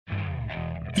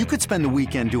You could spend the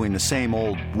weekend doing the same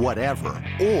old whatever,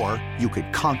 or you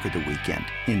could conquer the weekend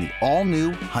in the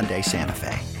all-new Hyundai Santa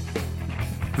Fe.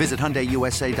 Visit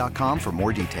HyundaiUSA.com for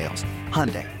more details.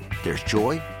 Hyundai, there's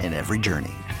joy in every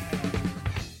journey.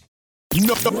 No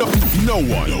one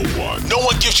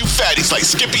gives you fatties like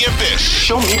Skippy and Bish.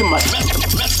 Show me the money.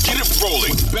 Let's get it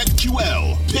rolling.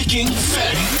 BetQL, picking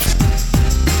fatties.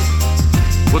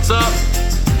 What's up?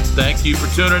 Thank you for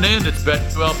tuning in. It's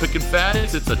BetQL Picking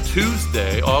Fatties. It's a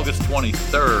Tuesday, August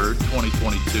 23rd,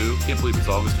 2022. Can't believe it's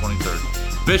August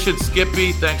 23rd. Bish and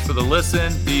Skippy, thanks for the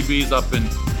listen. DB's up in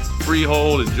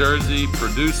Freehold in Jersey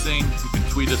producing. You can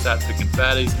tweet us at Picking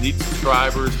Fatties. Need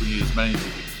subscribers. We need as many as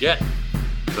you can get.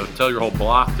 So tell your whole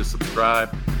block to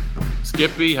subscribe.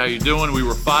 Skippy, how you doing? We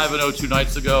were 5-0 2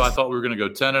 nights ago. I thought we were going to go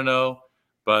 10-0,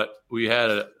 but we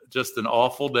had just an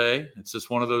awful day. It's just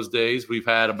one of those days. We've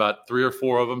had about 3 or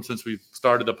 4 of them since we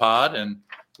started the pod, and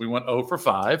we went 0 for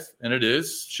 5, and it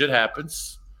is. Shit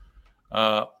happens.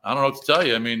 I don't know what to tell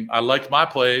you. I mean, I liked my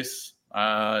plays.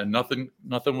 Nothing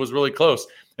was really close.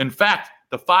 In fact,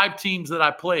 the 5 teams that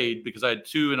I played, because I had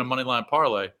 2 in a money line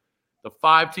parlay, the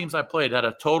 5 teams I played had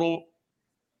a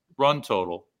run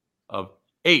total of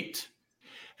 8.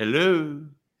 Hello.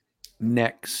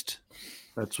 Next.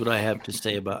 That's what I have to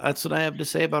say about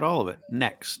all of it.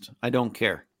 Next. I don't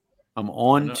care. I'm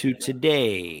on to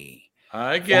today.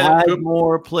 I get 5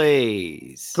 more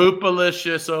plays.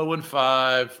 Poopalicious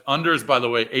 0-5. Unders, by the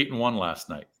way, 8-1 last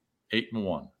night.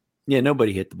 8-1. Yeah,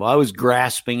 nobody hit the ball. I was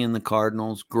grasping in the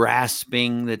Cardinals,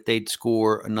 grasping that they'd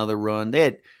score another run.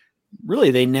 They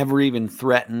never even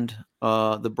threatened.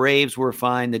 The Braves were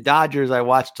fine. The Dodgers, I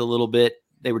watched a little bit.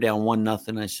 They were down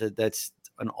 1-0. I said, that's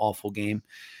an awful game.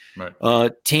 Right.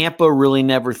 Tampa really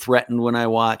never threatened when I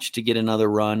watched to get another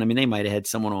run. I mean, they might have had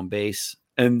someone on base.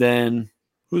 And then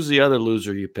who's the other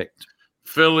loser you picked?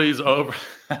 Phillies over.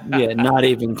 Yeah, not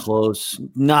even close.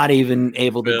 Not even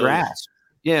able to grasp.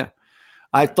 Yeah.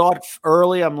 I thought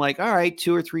early, I'm like, all right,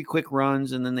 2 or 3 quick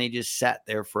runs, and then they just sat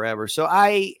there forever. So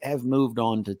I have moved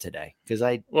on to today because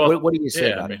what do you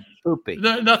say about it? Poopy.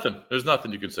 Nothing. There's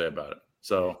nothing you can say about it.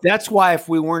 So that's why if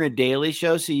we weren't a daily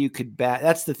show, so you could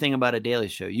that's the thing about a daily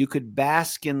show. You could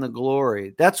bask in the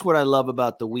glory. That's what I love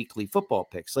about the weekly football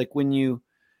picks. Like when you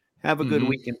have a good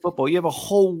week in football, you have a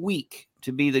whole week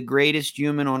to be the greatest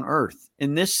human on earth.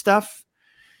 And this stuff,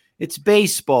 it's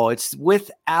baseball. It's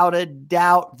without a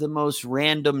doubt the most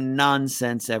random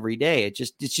nonsense every day. It's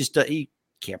just you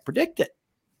can't predict it.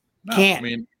 No, can't. I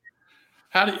mean,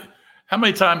 how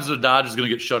many times is the Dodgers going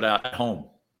to get shut out at home?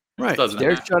 Right.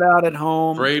 They're shut out at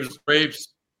home. Braves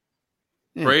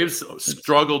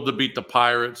struggled to beat the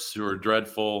Pirates, who are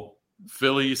dreadful.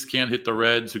 Phillies can't hit the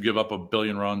Reds, who give up 1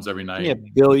 billion runs every night. Yeah,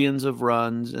 billions of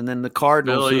runs. And then the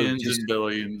Cardinals.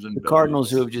 Billions. Cardinals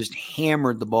who have just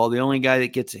hammered the ball. The only guy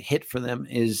that gets a hit for them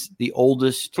is the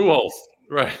oldest. Who else?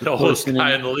 Right. The oldest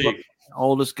guy in the league.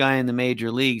 Oldest guy in the major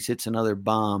leagues hits another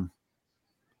bomb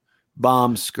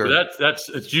skirt.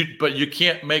 But you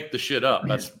can't make the shit up.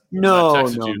 No.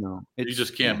 You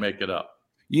just can't make it up.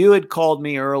 You had called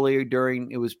me earlier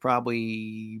it was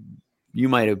probably, you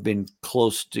might have been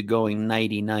close to going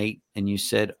nighty night, and you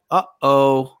said,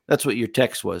 uh-oh. That's what your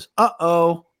text was.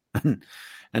 Uh-oh. And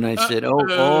I said,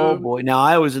 oh boy. Now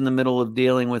I was in the middle of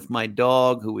dealing with my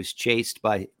dog who was chased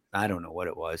by, I don't know what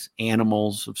it was,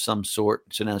 animals of some sort.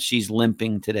 So now she's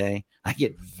limping today. I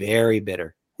get very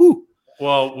bitter. Whew.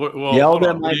 Well, yelled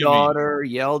at my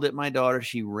daughter.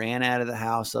 She ran out of the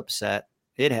house upset.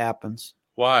 It happens.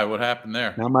 Why? What happened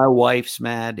there? Now my wife's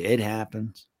mad. It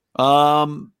happens.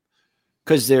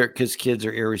 Because kids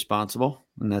are irresponsible,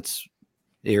 and that's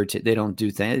they don't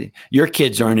do things. Your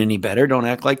kids aren't any better. Don't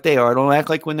act like they are. Don't act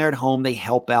like when they're at home they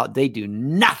help out. They do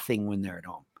nothing when they're at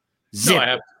home. Zip.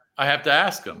 No, I have to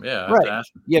ask them. Yeah,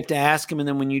 You have to ask them, and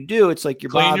then when you do, it's like you're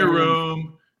clean your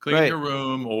room. Your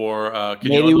room, or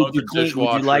can you unload the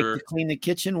dishwasher? Would you like to clean the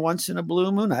kitchen once in a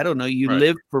blue moon? I don't know. You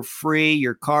live for free.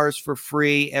 Your car's for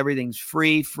free. Everything's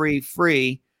free.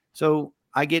 So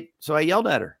I yelled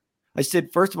at her. I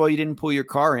said, first of all, you didn't pull your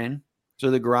car in.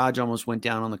 So the garage almost went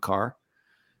down on the car,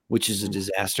 which is a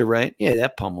disaster, right? Yeah,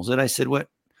 that pummels it. I said, what?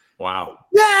 Wow.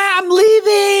 Yeah, I'm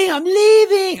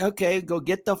leaving. Okay, go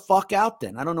get the fuck out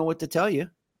then. I don't know what to tell you.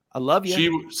 I love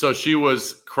you. She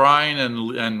was crying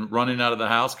and running out of the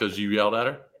house because you yelled at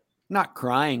her? Not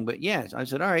crying, but yeah. I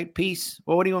said, all right, peace.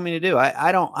 Well, what do you want me to do?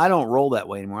 I don't roll that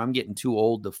way anymore. I'm getting too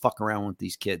old to fuck around with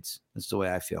these kids. That's the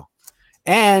way I feel.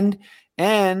 And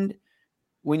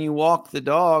when you walk the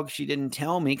dog, she didn't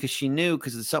tell me because she knew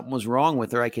because something was wrong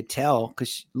with her. I could tell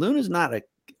because Luna's not a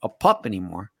pup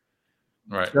anymore.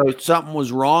 Right. So something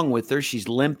was wrong with her. She's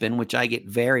limping, which I get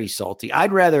very salty.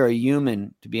 I'd rather a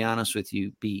human, to be honest with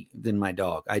you, than my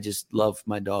dog. I just love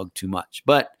my dog too much.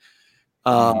 But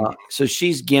so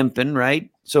she's gimping, right?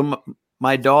 So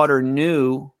my daughter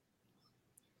knew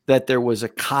that there was a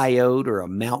coyote or a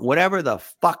mountain, whatever the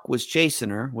fuck was chasing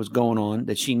her was going on,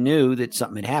 that she knew that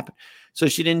something had happened. So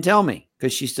she didn't tell me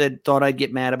because she thought I'd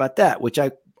get mad about that,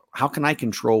 how can I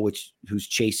control who's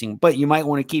chasing? But you might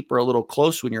want to keep her a little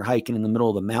close when you're hiking in the middle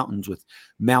of the mountains with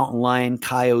mountain lion,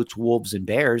 coyotes, wolves, and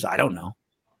bears. I don't know.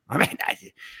 I mean,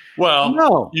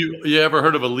 no. You ever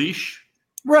heard of a leash?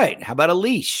 Right. How about a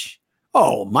leash?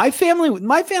 Oh, my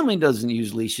family doesn't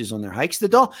use leashes on their hikes.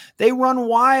 They run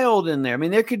wild in there. I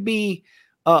mean, there could be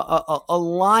a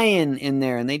lion in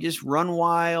there and they just run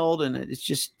wild. And it's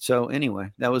just, so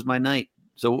anyway, that was my night.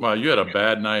 So, wow, you had a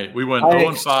bad night. We went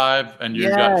 0-5 and you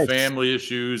got family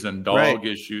issues and dog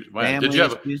issues. Wow. Did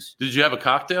you have a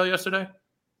cocktail yesterday?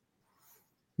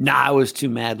 Nah, I was too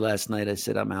mad last night. I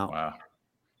said, I'm out. Wow.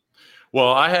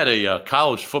 Well, I had a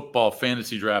college football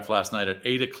fantasy draft last night at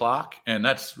 8:00, and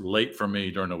that's late for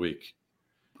me during the week.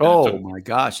 And my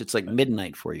gosh. It's like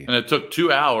midnight for you. And it took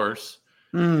 2 hours,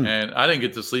 and I didn't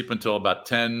get to sleep until about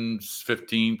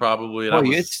 10:15 probably.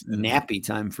 It's nappy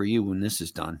time for you when this is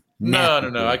done.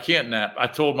 No. I can't nap. I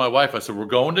told my wife, I said, we're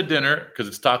going to dinner because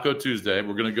it's Taco Tuesday.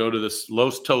 We're going to go to this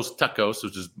Los Tos Tacos,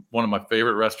 which is one of my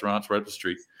favorite restaurants right up the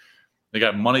street. They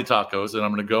got money tacos, and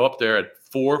I'm going to go up there at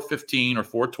 4:15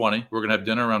 or 4:20. We're going to have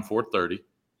dinner around 4:30.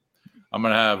 I'm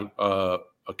going to have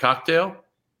a cocktail.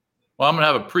 Well, I'm going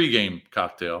to have a pregame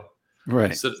cocktail.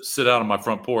 Right. Sit out on my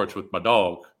front porch with my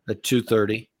dog. At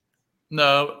 2:30?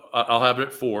 No, I'll have it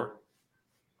at 4.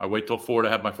 I wait till 4 to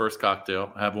have my first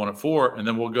cocktail. I have one at 4, and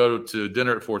then we'll go to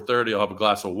dinner at 4:30. I'll have a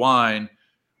glass of wine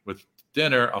with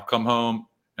dinner. I'll come home,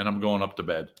 and I'm going up to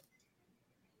bed.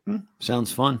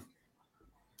 Sounds fun.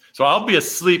 So I'll be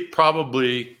asleep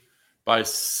probably by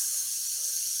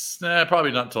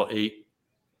probably not until 8.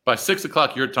 By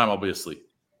 6:00 your time, I'll be asleep.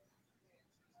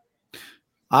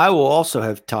 I will also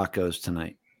have tacos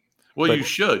tonight. Well, you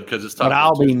should because it's tacos. But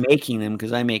I'll be making them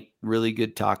because I make really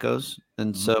good tacos.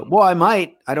 And so, I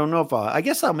might. I don't know if I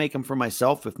guess I'll make them for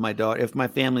myself if my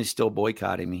family's still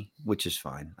boycotting me, which is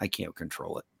fine. I can't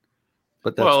control it.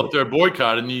 But if they're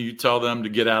boycotting you, you tell them to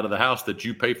get out of the house that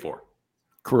you pay for.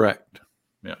 Correct.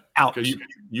 Yeah. Out.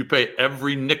 You pay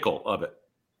every nickel of it.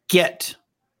 Get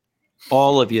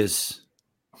all of yous.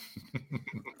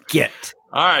 Get.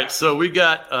 All right. So we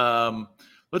got,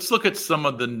 let's look at some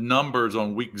of the numbers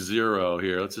on week 0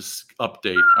 here. Let's just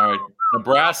update. All right.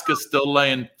 Nebraska's still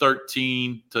laying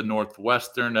 13 to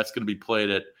Northwestern. That's going to be played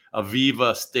at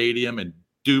Aviva Stadium in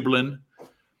Dublin.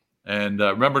 And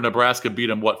remember, Nebraska beat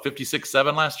them,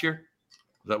 56-7 last year?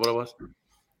 Is that what it was?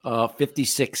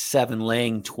 56-7,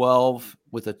 laying 12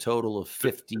 with a total of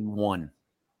 51.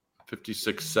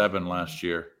 56-7 last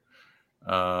year.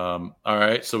 All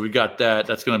right, so we got that.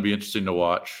 That's going to be interesting to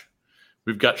watch.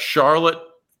 We've got Charlotte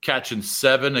catching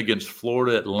 7 against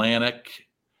Florida Atlantic.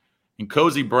 And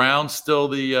Cozy Brown's still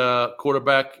the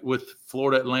quarterback with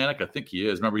Florida Atlantic. I think he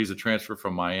is. Remember, he's a transfer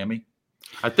from Miami.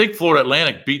 I think Florida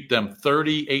Atlantic beat them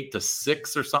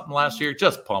 38-6 or something last year.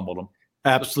 Just pummeled them.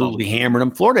 Absolutely hammered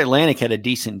them. Florida Atlantic had a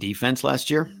decent defense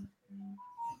last year.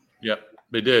 Yep,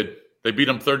 they did. They beat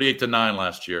them 38-9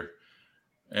 last year.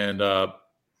 And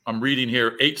I'm reading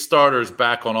here 8 starters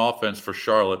back on offense for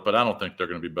Charlotte, but I don't think they're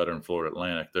going to be better than Florida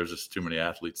Atlantic. There's just too many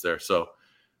athletes there. So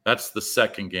that's the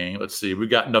second game. Let's see. We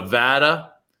got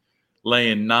Nevada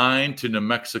laying 9 to New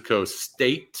Mexico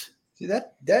State. See, that's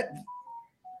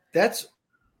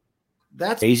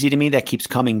crazy to me. That keeps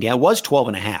coming down. It was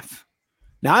 12.5.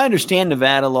 Now, I understand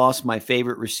Nevada lost my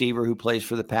favorite receiver who plays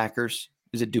for the Packers.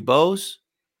 Is it Dubose?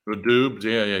 Dubs,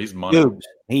 yeah, he's money. Dubs.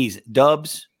 He's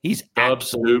Dubs. He's Dubs,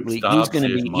 absolutely. Dubs,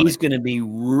 he's going to be.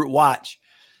 Watch.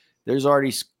 There's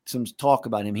already some talk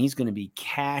about him. He's going to be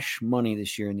cash money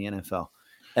this year in the NFL.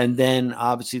 And then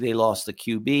obviously they lost the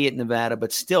QB at Nevada,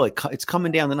 but still it's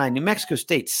coming down the line. New Mexico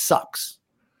State sucks.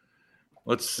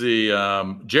 Let's see.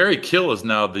 Jerry Kill is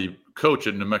now the coach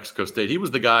at New Mexico State. He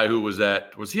was the guy who was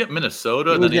he at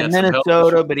Minnesota? He was at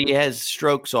Minnesota, but he has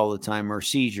strokes all the time or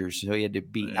seizures, so he had to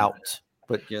be out.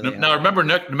 But now remember,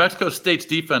 New Mexico State's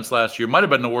defense last year might have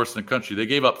been the worst in the country. They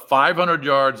gave up 500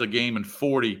 yards a game and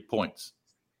 40 points.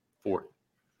 40.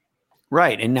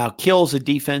 Right, and now Kill's a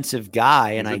defensive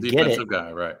guy, and I get it. Defensive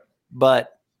guy, right?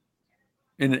 But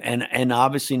and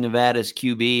obviously Nevada's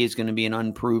QB is going to be an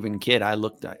unproven kid. I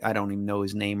don't even know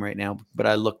his name right now, but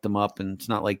I looked him up, and it's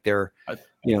not like they're,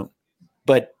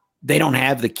 but they don't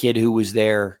have the kid who was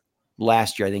there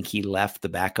last year. I think he left, the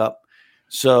backup.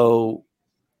 So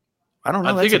I don't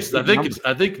know.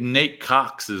 I think Nate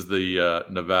Cox is the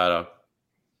Nevada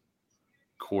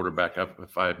quarterback,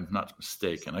 if I'm not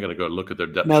mistaken. I got to go look at their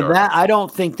depth chart. I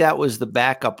don't think that was the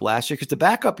backup last year, because the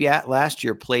backup last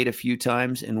year played a few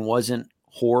times and wasn't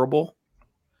horrible.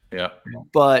 Yeah.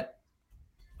 But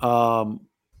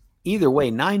either way,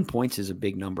 9 points is a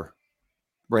big number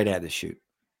right out of the chute.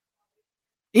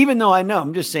 Even though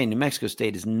I'm just saying New Mexico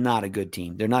State is not a good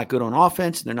team. They're not good on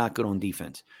offense. They're not good on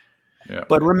defense. Yeah.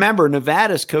 But remember,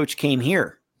 Nevada's coach came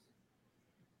here.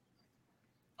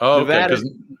 Oh, okay.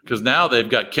 Because now they've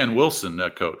got Ken Wilson,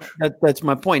 that coach. That's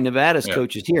my point. Nevada's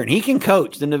coach is here, and he can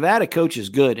coach. The Nevada coach is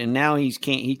good, and now he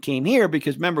came here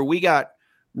because remember, we got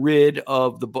rid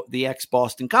of the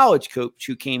ex-Boston College coach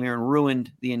who came here and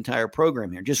ruined the entire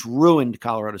program here. Just ruined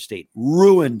Colorado State.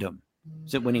 Ruined them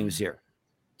when he was here.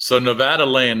 So Nevada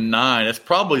laying 9. It's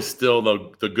probably still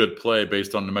the good play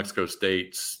based on New Mexico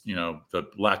State's, the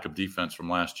lack of defense from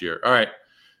last year. All right.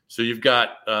 So you've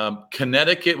got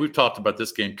Connecticut. We've talked about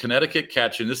this game. Connecticut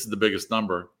catching, this is the biggest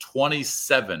number,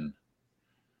 27.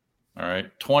 All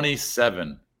right.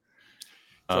 27. It's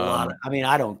a lot.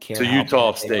 I don't care. To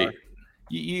Utah State.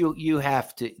 You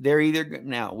have to. They're either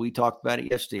now. We talked about it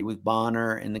yesterday with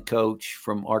Bonner and the coach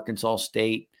from Arkansas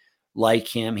State. Like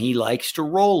him, he likes to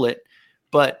roll it,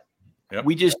 but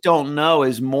we just don't know.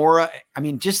 Is Mora?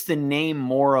 Just the name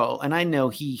Mora, and I know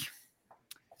we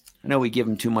give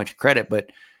him too much credit, but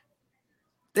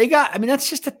they got. that's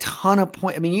just a ton of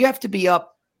points. you have to be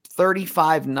up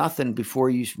 35-0 before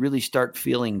you really start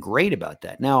feeling great about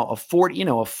that. Now a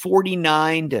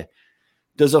 49 to.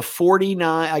 Does a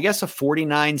 49, I guess a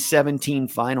 49-17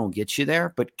 final get you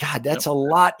there? But God, that's a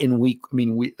lot in week.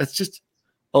 That's just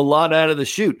a lot out of the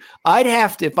chute. I'd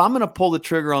have to, if I'm going to pull the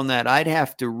trigger on that, I'd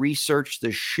have to research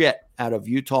the shit out of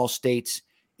Utah State's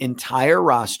entire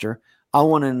roster. I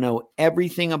want to know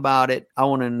everything about it.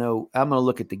 I'm going to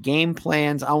look at the game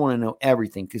plans. I want to know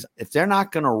everything, because if they're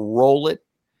not going to roll it,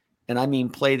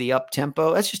 and play the up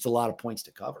tempo, that's just a lot of points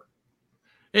to cover.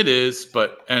 It is,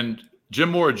 and Jim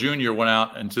Mora Jr. went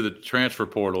out into the transfer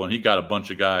portal, and he got a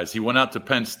bunch of guys. He went out to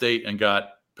Penn State and got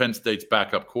Penn State's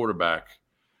backup quarterback.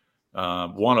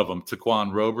 One of them,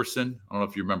 Taquan Roberson. I don't know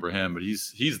if you remember him, but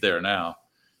he's there now.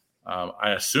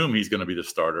 I assume he's going to be the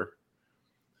starter.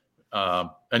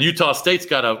 And Utah State's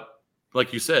got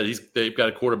like you said, they've got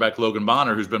a quarterback, Logan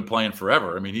Bonner, who's been playing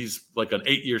forever. He's like an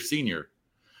 8-year senior.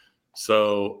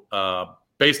 So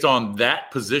based on that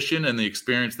position and the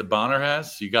experience that Bonner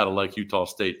has, you got to like Utah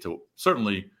State to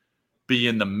certainly be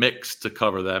in the mix to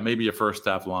cover that. Maybe a first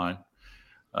half line,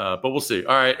 but we'll see.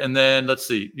 All right, and then let's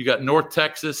see. You got North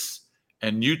Texas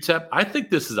and UTEP. I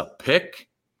think this is a pick,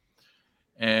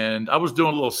 and I was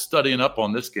doing a little studying up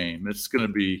on this game. It's going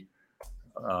to be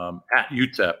at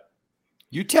UTEP.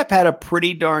 UTEP had a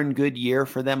pretty darn good year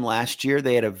for them last year.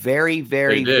 They had a very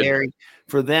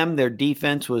for them, their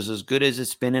defense was as good as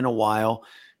it's been in a while.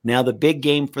 Now, the big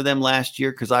game for them last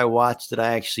year, because I watched it,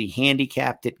 I actually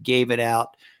handicapped it, gave it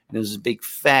out, and it was a big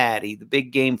fatty. The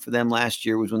big game for them last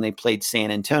year was when they played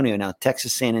San Antonio. Now,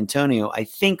 Texas San Antonio, I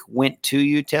think, went to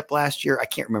UTEP last year. I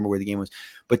can't remember where the game was,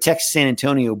 but Texas San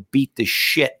Antonio beat the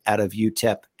shit out of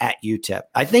UTEP at UTEP.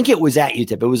 I think it was at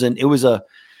UTEP. It was a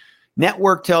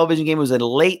network television game. It was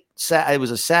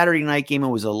a Saturday night game. It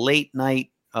was a late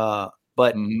night,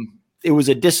 but it was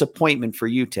a disappointment for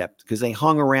UTEP because they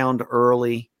hung around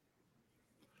early.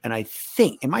 And I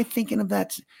think, am I thinking of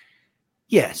that?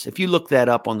 Yes. If you look that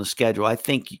up on the schedule, I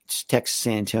think Texas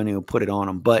San Antonio put it on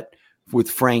them, but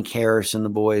with Frank Harris and the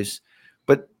boys.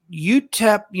 But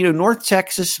UTEP, North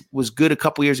Texas was good a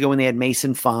couple years ago when they had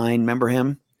Mason Fine. Remember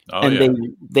him? Oh,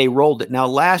 and they rolled it. Now,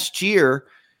 last year,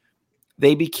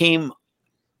 they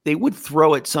would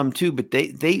throw it some too, but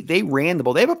they ran the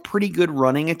ball. They have a pretty good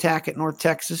running attack at North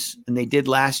Texas, and they did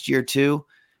last year too.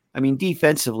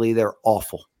 Defensively, they're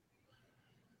awful.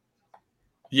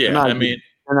 Yeah, they're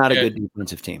not a good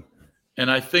defensive team.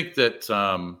 And I think that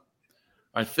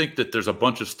there's a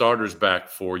bunch of starters back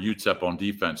for UTEP on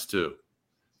defense too,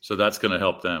 so that's going to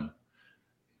help them.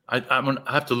 I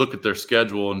have to look at their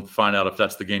schedule and find out if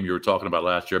that's the game you were talking about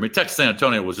last year. Texas San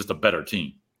Antonio was just a better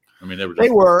team. They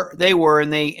were,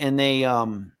 and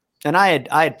I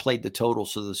had played the total,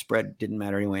 so the spread didn't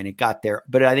matter anyway, and it got there.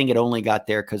 But I think it only got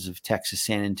there because of Texas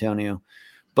San Antonio.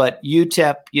 But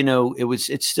UTEP,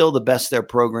 it's still the best their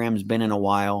program's been in a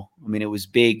while. It was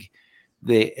big.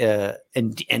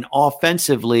 And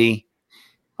offensively,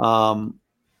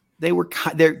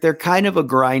 they're kind of a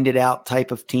grinded out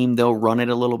type of team. They'll run it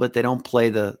a little bit. They don't play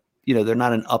they're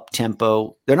not an up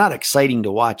tempo. They're not exciting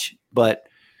to watch, but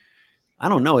I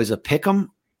don't know. As a pick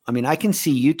 'em, I mean, I can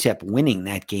see UTEP winning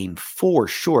that game for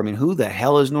sure. I mean, who the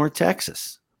hell is North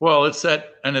Texas? Well, it's at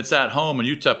home, and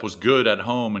UTEP was good at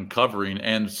home and covering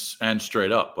and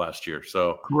straight up last year.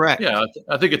 So correct. Yeah,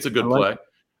 I think it's a good play.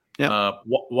 Yeah.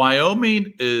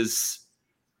 Wyoming is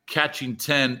catching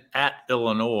 10 at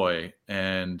Illinois,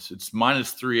 and it's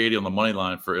minus 380 on the money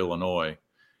line for Illinois.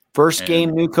 First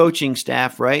game, new coaching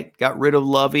staff, right? Got rid of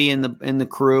Lovey and the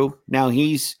crew. Now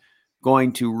he's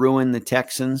going to ruin the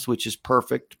Texans, which is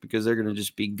perfect because they're going to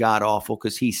just be god awful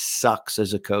because he sucks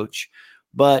as a coach.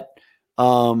 But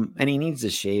and he needs to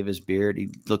shave his beard. He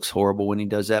looks horrible when he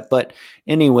does that. But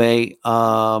anyway,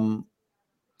 I'll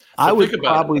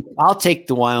take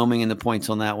the Wyoming and the points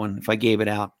on that one if I gave it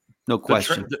out. No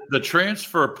question. The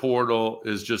transfer portal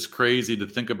is just crazy to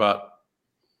think about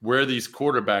where these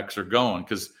quarterbacks are going,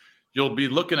 because you'll be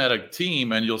looking at a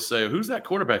team and you'll say, who's that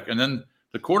quarterback? And then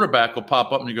the quarterback will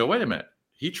pop up and you go, wait a minute,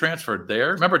 he transferred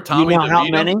there? Remember Tommy DeVito? How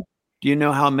many? Do you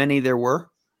know how many there were?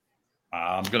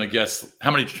 I'm going to guess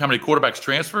how many quarterbacks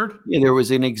transferred? Yeah, there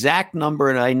was an exact number,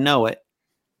 and I know it.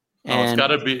 It's got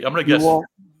to be. I'm going to guess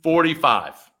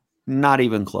 45. Not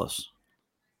even close.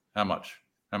 How much?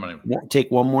 How many? Take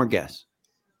one more guess.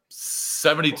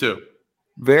 72.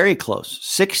 Very close.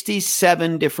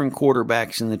 67 different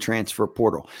quarterbacks in the transfer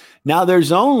portal. Now, that's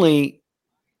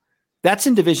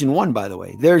in Division I, by the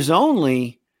way. There's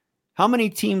only how many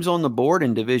teams on the board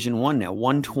in Division I now?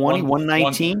 120,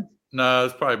 119? No,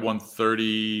 it's probably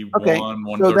 131, okay.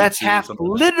 132. So that's half.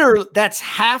 Literally, that's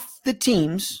half the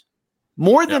teams.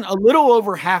 More than a little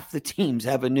over half the teams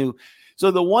have a new.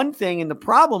 So the one thing and the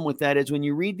problem with that is when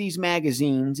you read these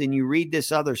magazines and you read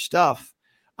this other stuff,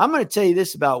 I'm going to tell you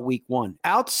this about week 1.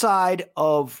 Outside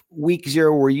of week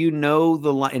 0, where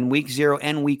in week 0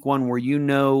 and week 1, where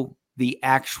the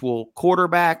actual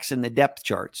quarterbacks and the depth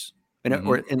charts, and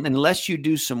unless you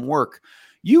do some work,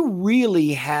 you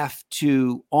really have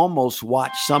to almost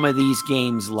watch some of these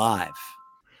games live.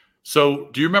 So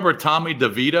do you remember Tommy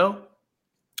DeVito?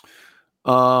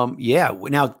 Yeah.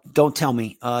 Now, don't tell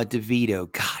me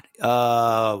DeVito. God.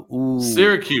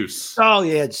 Syracuse. Oh,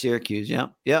 yeah, it's Syracuse.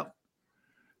 Yep.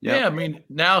 Yeah, I mean,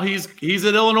 now he's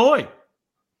at Illinois.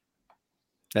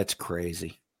 That's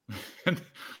crazy.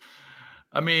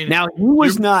 I mean, now he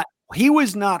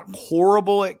was not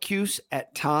horrible at Cuse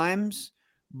at times,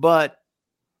 but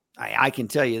I can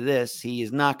tell you this, he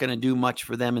is not going to do much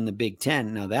for them in the Big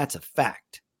Ten. Now, that's a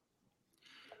fact.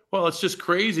 Well, it's just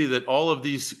crazy that all of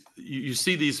these, you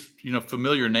see these,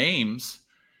 familiar names,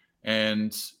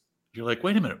 and you're like,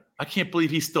 wait a minute, I can't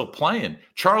believe he's still playing.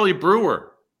 Charlie Brewer.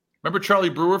 Remember Charlie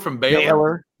Brewer from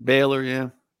Baylor? Baylor, yeah.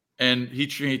 And he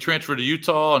transferred to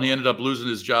Utah, and he ended up losing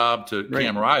his job to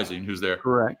Cam Rising, who's there.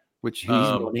 Correct. Which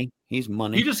he's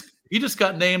money. He just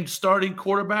got named starting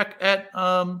quarterback at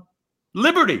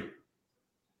Liberty.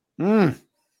 I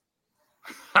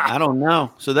don't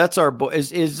know. So that's our boy.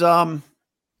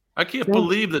 I can't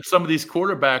believe that some of these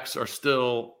quarterbacks are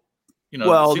still,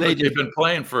 they've been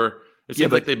playing for. It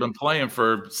seems like they've been playing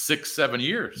for 6-7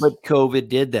 years. But COVID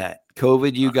did that.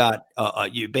 COVID, you got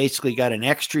you basically got an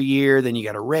extra year, then you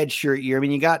got a red shirt year. I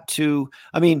mean, you got two.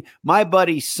 I mean, my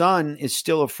buddy's son is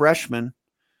still a freshman,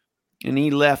 and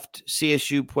he left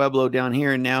CSU Pueblo down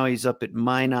here, and now he's up at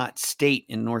Minot State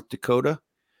in North Dakota.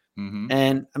 Mm-hmm.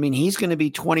 And I mean, he's going to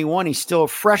be 21. He's still a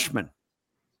freshman,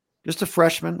 just a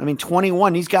freshman. I mean,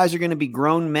 21. These guys are going to be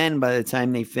grown men by the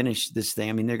time they finish this thing.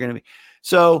 I mean, they're going to be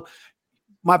so.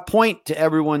 My point to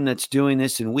everyone that's doing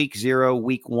this in week 0,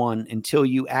 week 1, until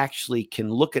you actually can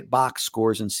look at box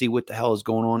scores and see what the hell is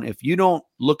going on. If you don't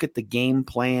look at the game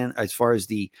plan as far as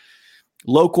the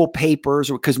local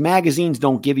papers, or because magazines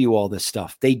don't give you all this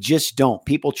stuff, they just don't.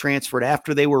 People transferred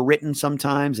after they were written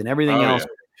sometimes and everything else. Yeah.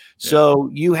 So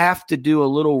you have to do a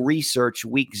little research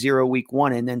week 0, week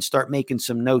 1, and then start making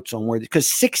some notes on where,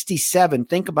 because 67,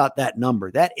 think about that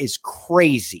number. That is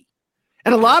crazy.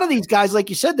 And a lot of these guys, like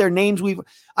you said, their names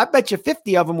I bet you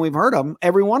 50 of them we've heard of them.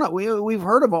 Every one of we've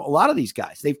heard of a lot of these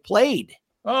guys. They've played.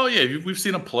 Oh yeah, we've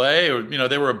seen them play, or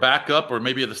they were a backup, or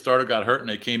maybe the starter got hurt and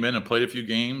they came in and played a few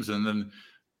games, and then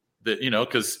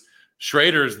because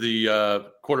Schrader's the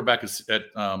quarterback at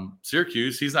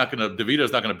Syracuse,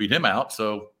 DeVito's not gonna beat him out,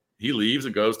 so he leaves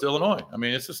and goes to Illinois. I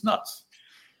mean, it's just nuts.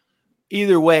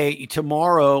 Either way,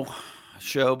 tomorrow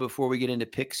show, before we get into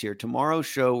picks here, tomorrow's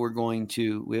show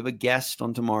we have a guest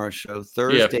on tomorrow's show.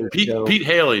 Thursday, Pete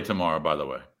Haley tomorrow, by the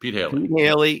way. Pete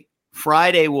Haley.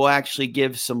 Friday we'll actually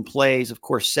give some plays. Of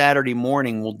course, Saturday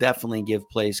morning we'll definitely give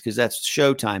plays because that's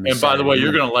showtime. And by the way,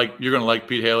 you're gonna like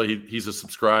Pete Haley. He's a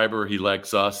subscriber. He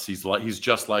likes us. He's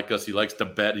just like us. He likes to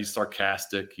bet. He's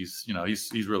sarcastic. He's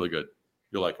really good.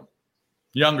 You'll like him.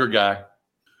 Younger guy.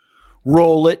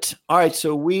 Roll it. All right,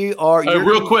 so we are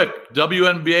real quick.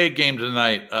 WNBA game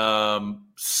tonight.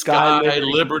 Sky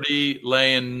Liberty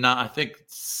laying, I think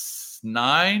it's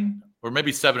 9 or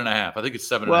maybe 7.5. I think it's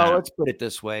 7.5. Well, let's put it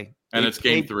this way. And it's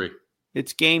game 3.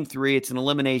 It's game 3. It's an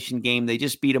elimination game. They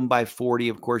just beat them by 40.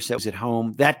 Of course, that was at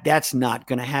home. That's not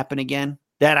going to happen again.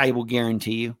 That I will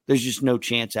guarantee you. There's just no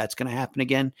chance that's going to happen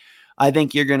again. I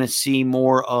think you're going to see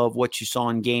more of what you saw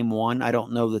in game 1. I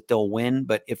don't know that they'll win,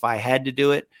 but if I had to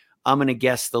do it, I'm going to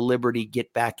guess the Liberty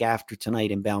get back after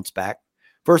tonight and bounce back.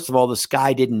 First of all, the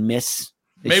Sky didn't miss.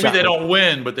 Maybe they don't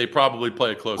win, but they probably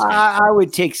play a close game. I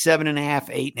would take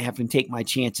 7.5, 8.5, and take my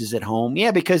chances at home.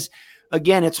 Yeah, because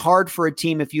again, it's hard for a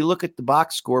team. If you look at the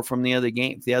box score from the other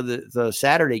game, the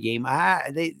Saturday game,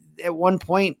 they at one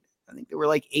point I think they were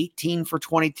like 18 for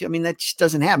 22. I mean, that just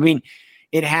doesn't happen. I mean,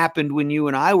 it happened when you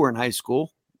and I were in high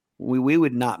school. We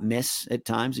would not miss at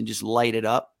times and just light it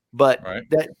up, but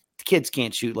that kids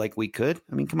can't shoot like we could.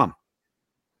 I mean, come on,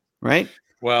 right?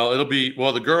 Well,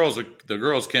 the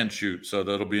girls can shoot, so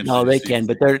that'll be interesting. No, they can,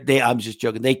 but I'm just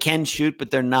joking. They can shoot,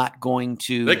 but they're not going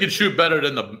to. They can shoot better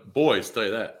than the boys, tell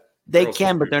you that. They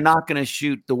can, but they're not going to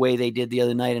shoot the way they did the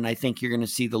other night. And I think you're going to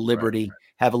see the Liberty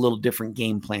have a little different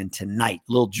game plan tonight,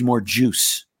 a little more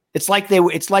juice. It's like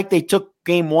they took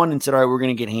game 1 and said, all right, we're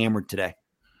going to get hammered today.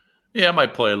 Yeah, I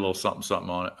might play a little something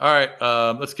on it. All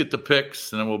right, let's get the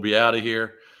picks, and then we'll be out of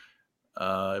here.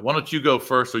 Why don't you go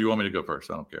first, or you want me to go first?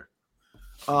 I don't care.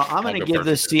 I'm going to give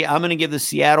the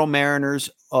Seattle Mariners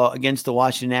against the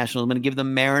Washington Nationals. I'm going to give the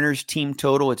Mariners team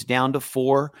total. It's down to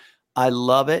 4. I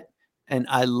love it, and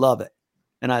I love it,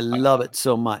 and I love it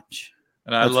so much.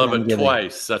 And I love it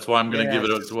twice. That's why I'm going to give it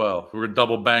as well. We're going to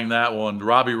double bang that one.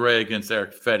 Robbie Ray against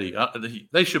Eric Fetty.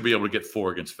 They should be able to get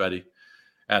 4 against Fetty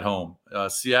at home.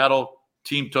 Seattle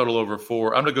team total over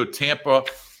 4. I'm going to go Tampa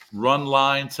run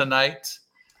line tonight.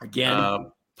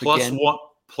 Again.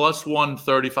 Plus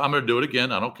 135. I'm going to do it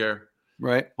again. I don't care.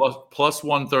 Right. Plus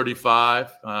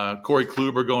 135. Corey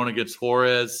Kluber going against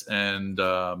Flores, and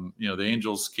the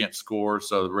Angels can't score,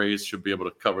 so the Rays should be able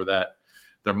to cover that.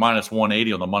 They're minus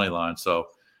 180 on the money line, so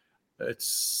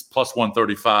it's plus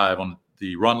 135 on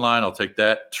the run line. I'll take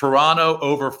that. Toronto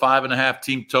over 5.5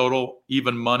 team total,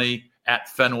 even money at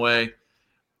Fenway.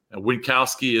 And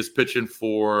Winkowski is pitching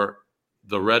for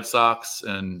the Red Sox,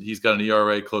 and he's got an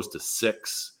ERA close to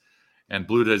 6. And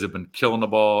Blue Jays have been killing the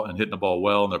ball and hitting the ball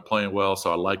well, and they're playing well,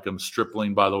 so I like them.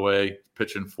 Stripling, by the way,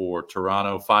 pitching for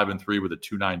Toronto, 5-3 with a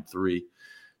 2.93.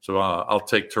 So I'll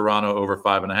take Toronto over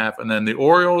 5.5. And then the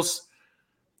Orioles,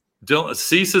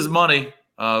 Cease's money.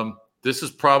 This is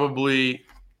probably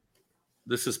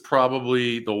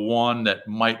the one that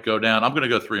might go down. I'm going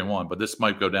to go 3-1, but this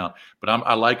might go down. But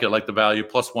I like it. I like the value,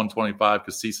 plus 125,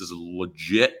 because Cease is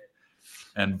legit.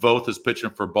 And Voth is pitching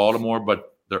for Baltimore,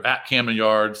 but they're at Camden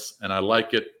Yards, and I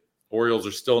like it. Orioles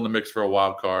are still in the mix for a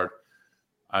wild card.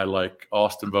 I like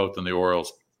Austin Voth and the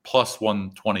Orioles, plus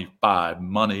 125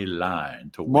 money line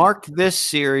to win. Mark this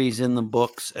series in the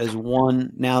books as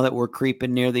one now that we're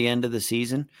creeping near the end of the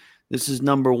season. This is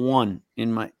number 1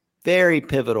 in my very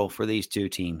pivotal for these two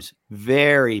teams.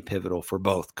 Very pivotal for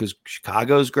both, because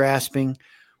Chicago's grasping,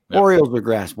 Orioles are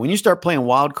grasping. When you start playing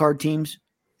wild card teams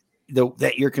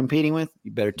that you're competing with,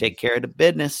 you better take care of the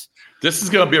business. This is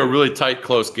going to be a really tight,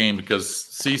 close game because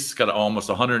Cease's got almost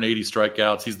 180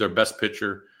 strikeouts. He's their best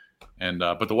pitcher. And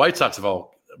but the White Sox have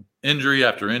all injury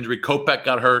after injury. Kopech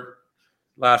got hurt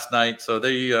last night, so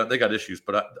they got issues.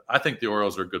 But I think the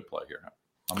Orioles are a good play here.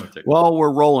 I'm going to take it. Well,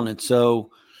 we're rolling it.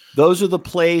 So those are the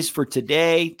plays for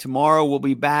today. Tomorrow we'll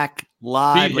be back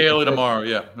live. Pete Haley tomorrow,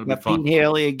 yeah. It'll be fun. Pete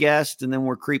Haley, a guest, and then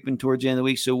we're creeping towards the end of the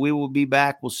week. So we will be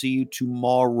back. We'll see you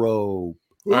tomorrow. All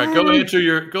right, go answer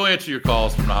your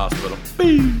calls from the hospital.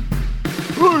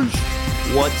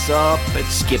 What's up?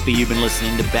 It's Skippy. You've been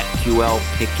listening to BetQL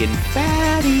Pickin'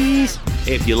 Fatties.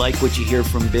 If you like what you hear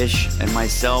from Bish and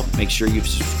myself, make sure you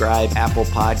subscribe. Apple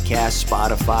Podcasts,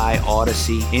 Spotify,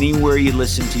 Odyssey, anywhere you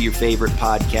listen to your favorite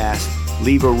podcast.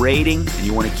 Leave a rating, and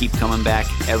you want to keep coming back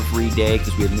every day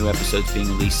because we have new episodes being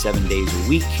released 7 days a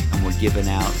week, and we're giving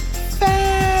out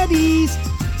fatties.